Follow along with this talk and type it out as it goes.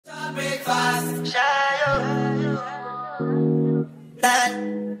What's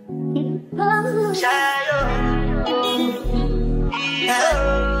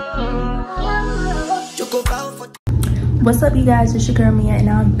up, you guys? It's your girl Mia, and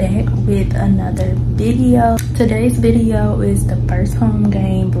I'm back with another video. Today's video is the first home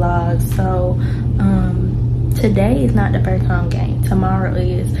game vlog. So today is not the first home game, tomorrow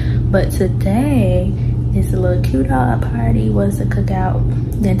is, but today is a little cute out party, was a cookout,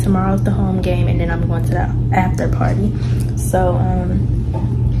 then tomorrow's the home game, and then I'm going to the after party. So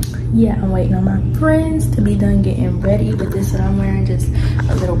yeah, I'm waiting on my friends to be done getting ready. But this is what I'm wearing, just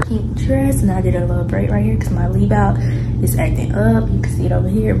a little pink dress, and I did a little braid right here because my leave out is acting up. You can see it over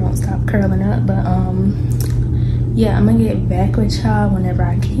here, it won't stop curling up. But yeah, I'm gonna get back with y'all whenever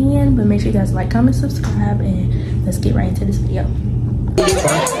I can, but make sure you guys like, comment, subscribe, and let's get right into this video.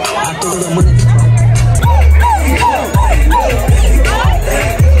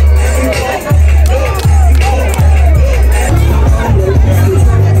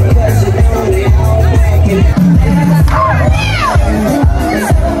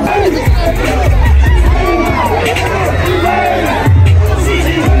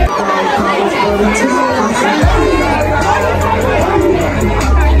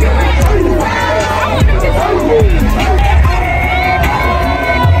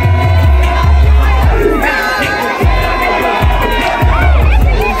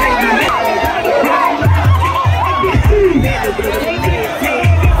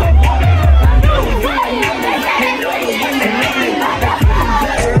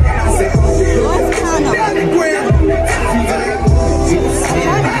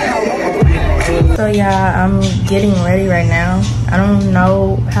 So yeah, I'm getting ready right now. I don't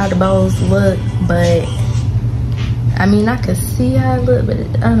know how the bows look, but I mean, I could see how it look, but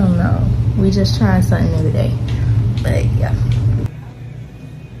I don't know. We just trying something new today. But yeah.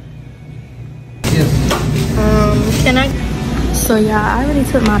 Can I? So yeah, I already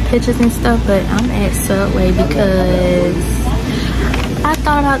took my pictures and stuff, but I'm at Subway because I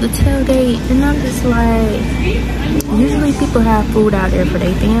thought about the tailgate, and I'm just like, usually people have food out there for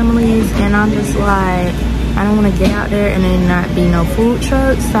their families, and I'm just like, I don't want to get out there and then not be no food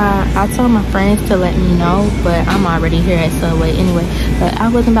trucks. So I told my friends to let me know, but I'm already here at Subway anyway. But I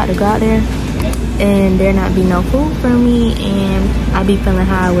wasn't about to go out there and there not be no food for me, and I be feeling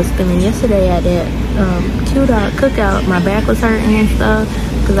how I was feeling yesterday at that cookout. My back was hurting and stuff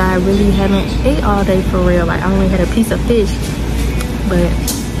because I really haven't ate all day for real. Like, I only had a piece of fish. But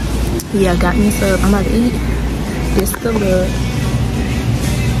yeah, got me a sub. I'm about to eat. This the look.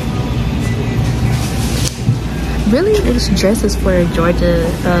 Really, this dress is for Georgia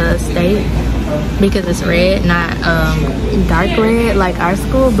State because it's red, not dark red like our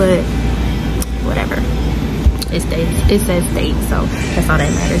school, but whatever. It says state, so that's all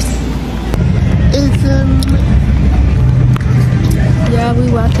that matters. It's yeah, we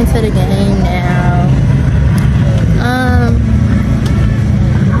walking to the game now.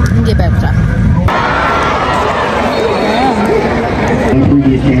 Get back with y'all.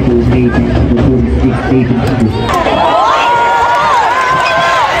 Previous sample was made from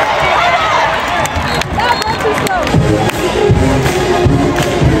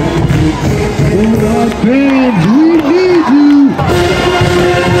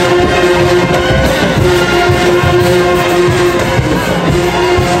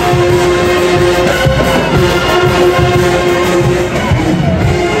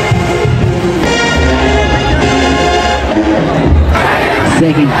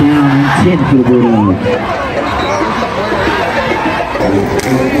 2nd down and 10 for the Bulldogs.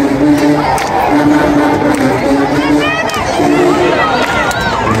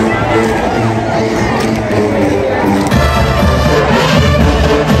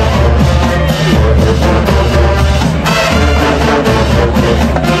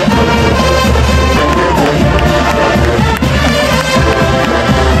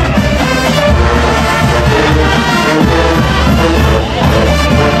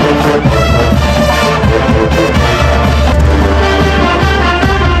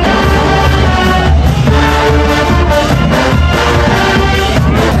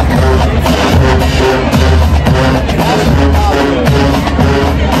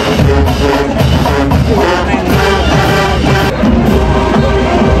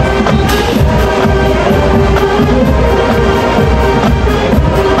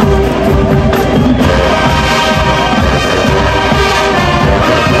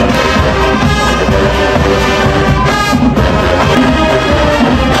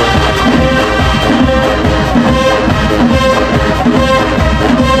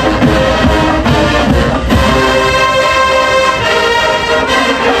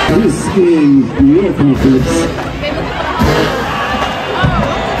 This is your conference.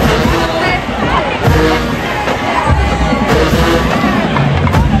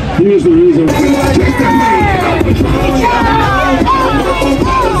 Here's the reason.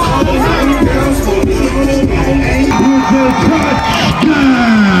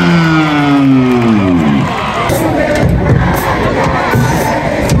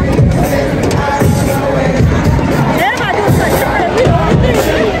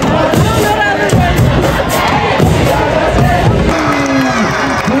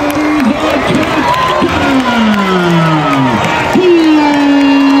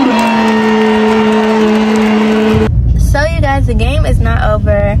 The game is not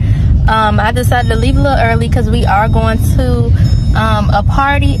over. I decided to leave a little early because we are going to a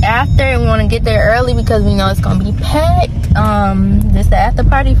party after, and we want to get there early because we know it's gonna be packed. This is the after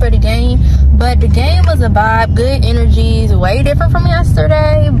party for the game, but the game was a vibe, good energies, way different from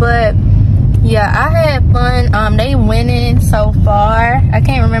yesterday, but yeah, I had fun. They winning so far. I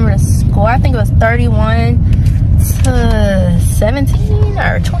can't remember the score. I think it was 31 to 17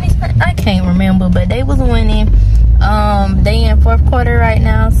 or 20. I can't remember, but they was winning. They in fourth quarter right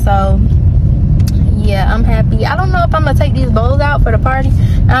now, so yeah, I'm happy. I don't know if I'm gonna take these bowls out for the party.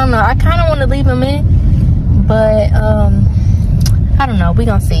 I don't know. I kind of want to leave them in, but I don't know. We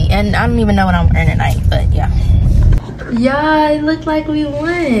gonna see. And I don't even know what I'm wearing tonight, but yeah. Yeah, it looked like we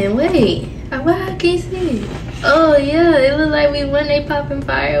won. Wait, I can't see. Oh yeah, it looked like we won. They popping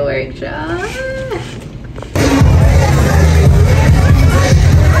fireworks, y'all.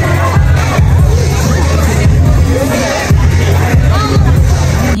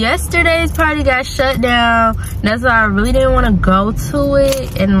 Yesterday's party got shut down. That's why I really didn't want to go to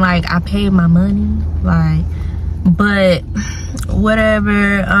it, and like I paid my money, like, but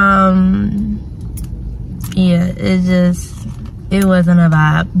whatever. Yeah, it wasn't a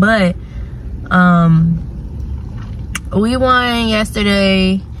vibe, but we won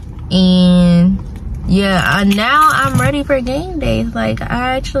yesterday, and yeah, now I'm ready for game days. Like,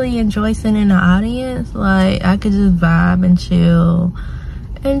 I actually enjoy sitting in the audience. Like, I could just vibe and chill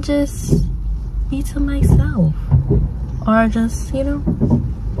and just be to myself, or just, you know,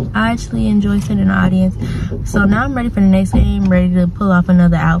 I actually enjoy sitting in the audience. So now I'm ready for the next game, ready to pull off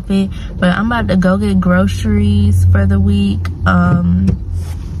another outfit, but I'm about to go get groceries for the week.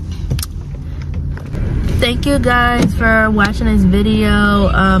 Thank you guys for watching this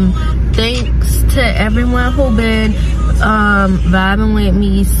video. Thanks to everyone who been vibing with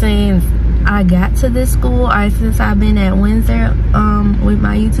me since I got to this school, or since I've been at Windsor with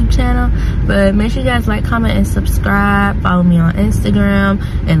my YouTube channel. But make sure you guys like, comment, and subscribe. Follow me on Instagram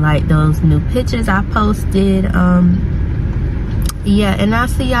and like those new pictures I posted. Yeah, and I'll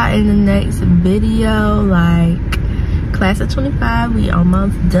see y'all in the next video. Like, class of 25, we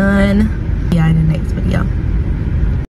almost done.